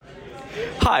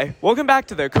Hi, welcome back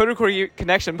to the Coder Core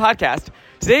Connection podcast.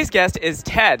 Today's guest is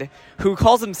Ted, who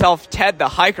calls himself Ted the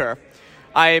Hiker.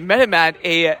 I met him at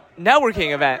a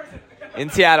networking event in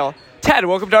Seattle. Ted,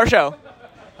 welcome to our show.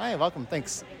 Hi, welcome.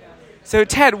 Thanks. So,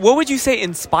 Ted, what would you say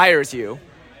inspires you?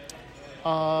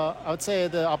 I would say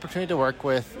the opportunity to work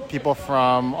with people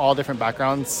from all different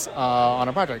backgrounds on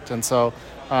a project. And so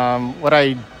what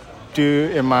I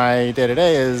do in my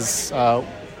day-to-day is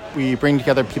we bring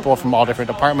together people from all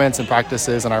different departments and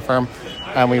practices in our firm,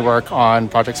 and we work on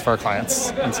projects for our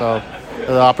clients. And so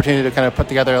the opportunity to kind of put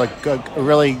together like a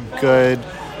really good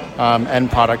end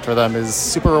product for them is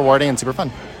super rewarding and super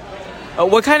fun.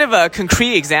 What kind of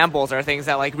concrete examples are things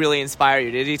that like really inspire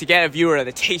you to get a viewer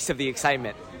the taste of the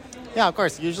excitement? Yeah, of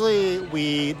course. Usually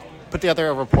we put together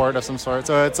a report of some sort.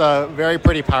 So it's a very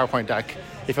pretty PowerPoint deck,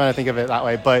 if you want to think of it that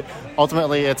way. But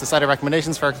ultimately, it's a set of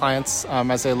recommendations for our clients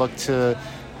as they look to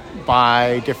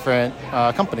buy different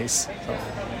companies. So.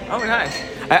 Oh, nice.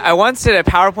 I once did a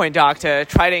PowerPoint doc to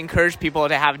try to encourage people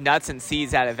to have nuts and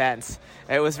seeds at events.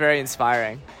 It was very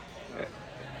inspiring.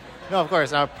 No, of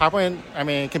course. Now, PowerPoint,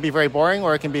 it can be very boring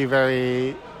or it can be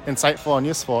very insightful and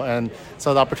useful. And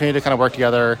so the opportunity to kind of work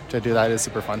together to do that is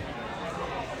super fun.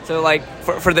 So, like,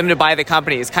 for them to buy the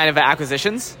company is kind of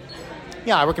acquisitions?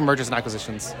 Yeah, I work in mergers and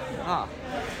acquisitions.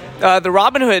 The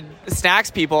Robinhood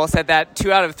Snacks people said that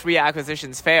 2 out of 3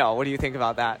 acquisitions fail. What do you think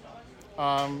about that?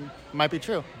 Might be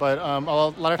true. But a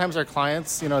lot of times our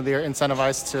clients, they're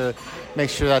incentivized to make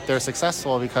sure that they're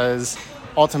successful because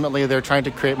ultimately they're trying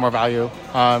to create more value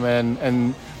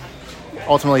and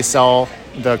ultimately sell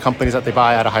the companies that they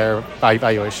buy at a higher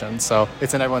valuation. So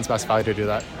it's in everyone's best value to do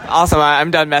that. Awesome. I'm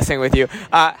done messing with you.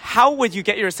 How would you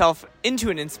get yourself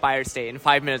into an inspired state in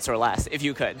 5 minutes or less, if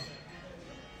you could?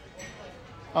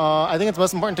 I think it's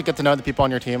most important to get to know the people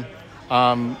on your team.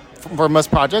 For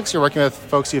most projects, you're working with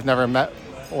folks you've never met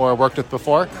or worked with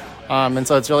before. And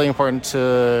so it's really important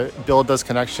to build those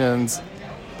connections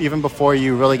even before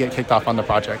you really get kicked off on the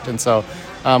project. And so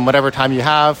whatever time you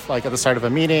have, like at the start of a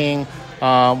meeting,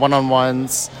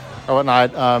 one-on-ones or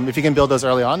whatnot, if you can build those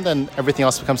early on, then everything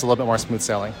else becomes a little bit more smooth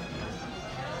sailing.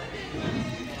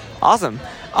 Awesome.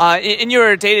 In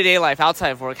your day-to-day life outside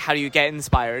of work, how do you get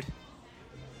inspired?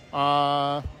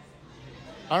 I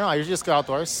don't know. I usually just go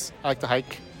outdoors. I like to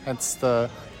hike. That's the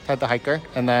Ted the Hiker.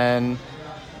 And then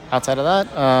outside of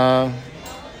that,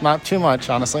 not too much,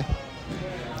 honestly.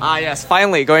 Yes.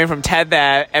 Finally, going from Ted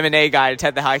the M&A guy to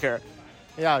Ted the Hiker.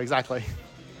 Yeah, exactly.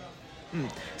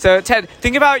 So, Ted,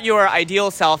 think about your ideal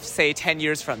self, say, 10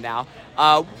 years from now.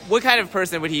 What kind of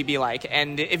person would he be like?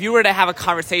 And if you were to have a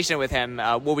conversation with him,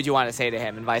 what would you want to say to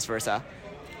him and vice versa?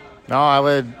 No, I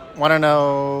would want to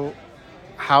know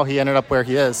how he ended up where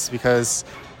he is because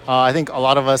I think a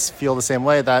lot of us feel the same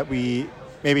way that we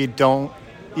maybe don't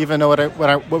even know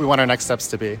what we want our next steps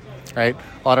to be, right?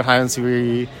 A lot of times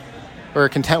we're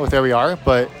content with where we are,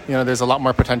 but there's a lot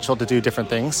more potential to do different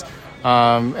things.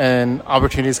 And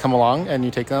opportunities come along and you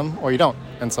take them or you don't.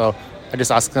 And so I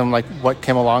just ask them like what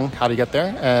came along, how to get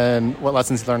there, and what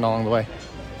lessons you learned along the way.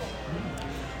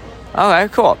 Okay,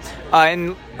 cool.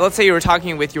 And let's say you were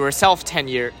talking with yourself 10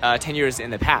 years in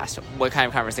the past. What kind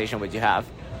of conversation would you have?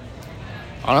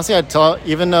 Honestly, I'd tell,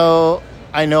 even though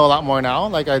I know a lot more now,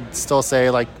 like I'd still say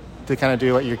like to kind of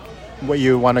do what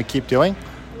you want to keep doing.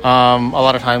 A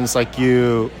lot of times like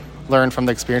you learn from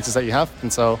the experiences that you have.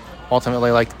 And so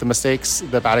ultimately like the mistakes,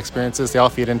 the bad experiences, they all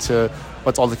feed into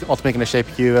what's ultimately going to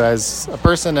shape you as a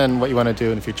person and what you want to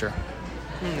do in the future.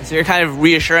 So you're kind of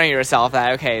reassuring yourself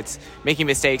that, okay, it's making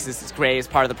mistakes, this is great, it's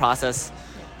part of the process.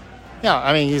 Yeah,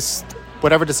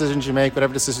 whatever decisions you make,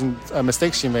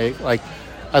 mistakes you make, like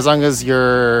as long as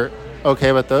you're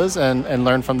okay with those and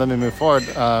learn from them and move forward,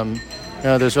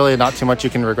 there's really not too much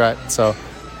you can regret. So,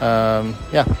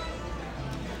 yeah.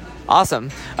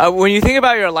 Awesome. When you think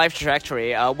about your life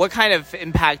trajectory, what kind of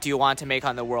impact do you want to make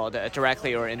on the world,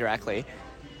 directly or indirectly?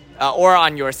 Or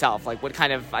on yourself? Like what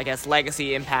kind of, I guess,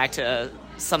 legacy impact,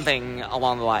 something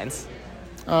along the lines?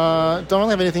 Don't really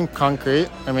have anything concrete.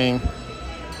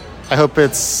 I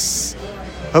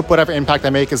hope whatever impact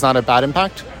I make is not a bad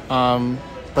impact.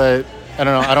 But I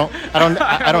don't know.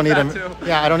 I don't need to.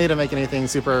 Yeah, I don't need to make anything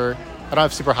super. I don't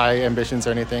have super high ambitions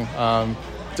or anything.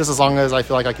 Just as long as I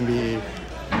feel like I can be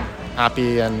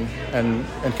happy and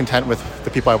content with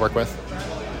the people I work with.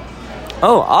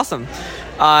 Oh, awesome.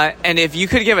 And if you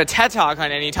could give a TED Talk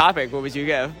on any topic, what would you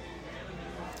give?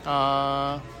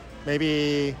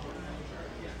 Maybe,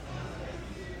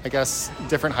 I guess,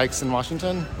 different hikes in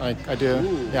Washington. Like I do.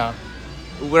 Ooh. Yeah.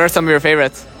 What are some of your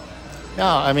favorites?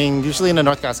 Yeah, usually in the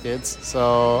North Cascades. So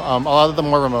a lot of the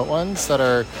more remote ones that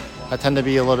are tend to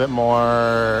be a little bit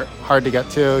more hard to get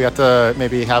to. You have to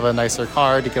maybe have a nicer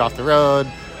car to get off the road.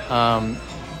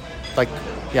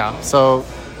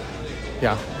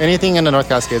 Anything in the North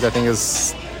Cascades I think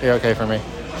is okay for me.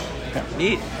 Yeah.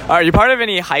 Neat. Are you part of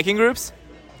any hiking groups?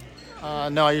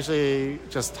 No, I usually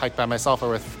just hike by myself or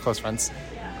with close friends.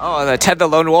 Oh, the Ted the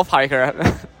Lone Wolf hiker.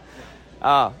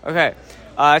 Oh, okay.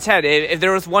 Ted, if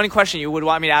there was one question you would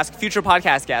want me to ask future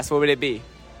podcast guests, what would it be?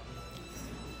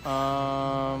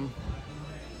 I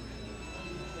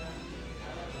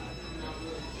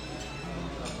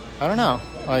don't know.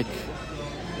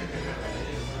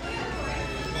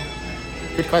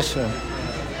 Good question.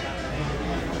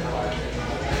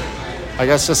 I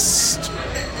guess just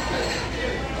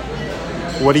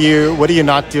what are you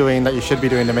not doing that you should be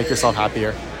doing to make yourself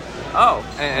happier? Oh,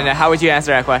 and how would you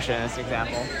answer that question as an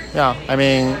example? Yeah, I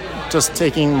mean, just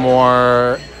taking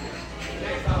more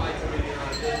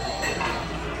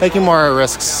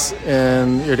risks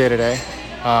in your day-to-day.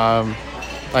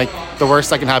 The worst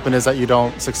that can happen is that you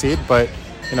don't succeed, but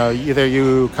either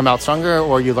you come out stronger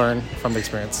or you learn from the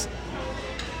experience.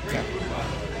 Yeah.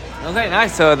 Okay,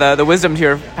 nice. So the wisdom to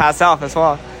your past self as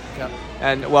well. Yeah.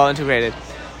 And well integrated.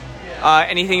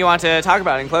 Anything you want to talk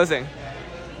about in closing?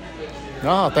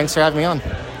 No, thanks for having me on.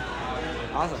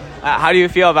 Awesome. How do you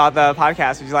feel about the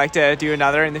podcast? Would you like to do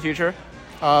another in the future?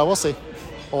 We'll see.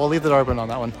 We'll leave the door open on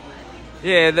that one.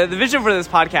 Yeah, the vision for this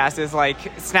podcast is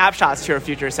snapshots to your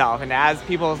future self, and as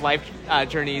people's life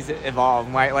journeys evolve,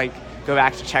 might go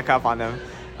back to check up on them.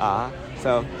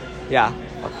 So, yeah,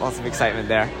 lots of excitement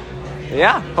there. But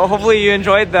yeah, hopefully you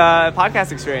enjoyed the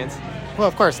podcast experience. Well,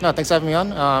 of course. No, thanks for having me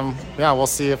on. We'll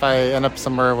see if I end up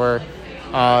somewhere where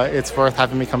it's worth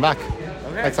having me come back.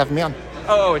 Okay. Thanks for having me on.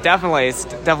 Oh, definitely. It's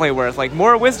definitely worth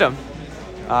more wisdom,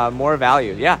 more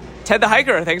value. Yeah. Ted the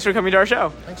Hiker, thanks for coming to our show.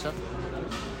 Thanks, Jeff.